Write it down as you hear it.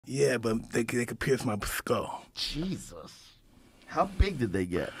Yeah, but they could pierce my skull. Jesus. How big did they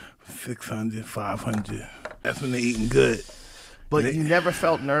get? 600, 500. That's when they're eating good. But you never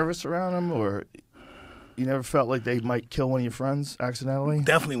felt nervous around them, or you never felt like they might kill one of your friends accidentally?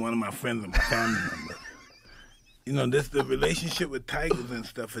 Definitely one of my friends and my family members. You know, the relationship with tigers and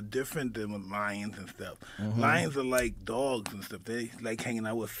stuff are different than with lions and stuff. Lions are like dogs and stuff. They like hanging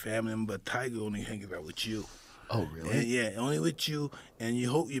out with family members, but tiger only hangs out with you. Oh, really? And yeah, only with you. And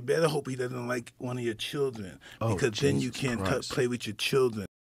you better hope he doesn't like one of your children, Oh, because then you Jesus can't Christ. play with your children.